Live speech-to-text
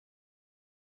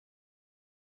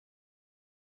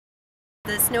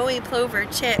The snowy plover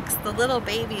chicks, the little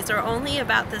babies, are only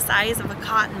about the size of a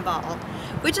cotton ball,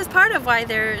 which is part of why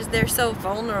they're so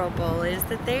vulnerable, is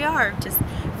that they are just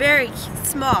very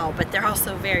small, but they're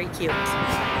also very cute.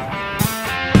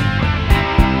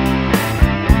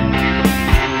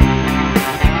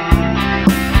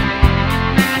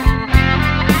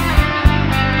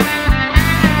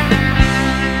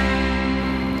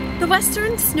 The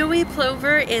western snowy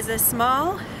plover is a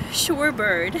small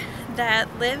shorebird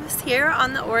that lives here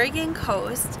on the Oregon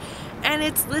coast, and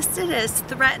it's listed as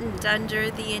threatened under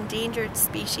the Endangered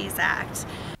Species Act.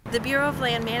 The Bureau of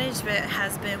Land Management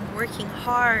has been working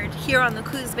hard here on the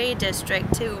Coos Bay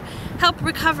District to help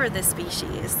recover the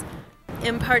species.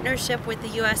 In partnership with the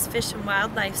U.S. Fish and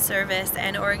Wildlife Service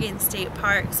and Oregon State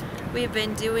Parks, we've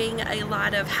been doing a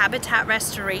lot of habitat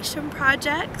restoration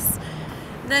projects.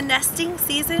 The nesting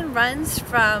season runs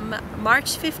from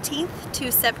March 15th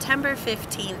to September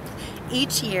 15th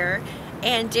each year,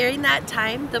 and during that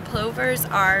time the plovers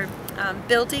are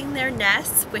building their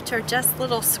nests, which are just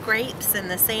little scrapes in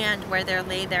the sand where they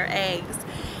lay their eggs.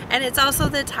 And it's also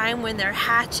the time when they're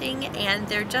hatching and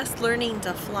they're just learning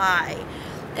to fly.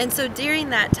 And so during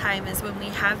that time is when we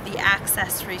have the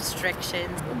access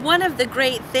restrictions. One of the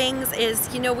great things is,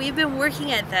 we've been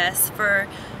working at this for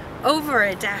over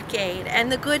a decade,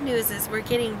 and the good news is we're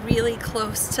getting really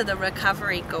close to the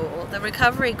recovery goal. The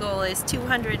recovery goal is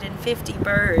 250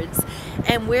 birds,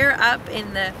 and we're up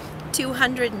in the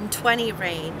 220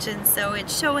 range, and so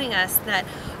it's showing us that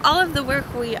all of the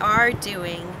work we are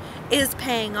doing is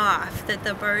paying off, that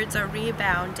the birds are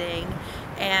rebounding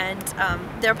and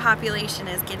their population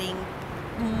is getting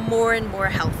more and more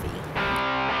healthy.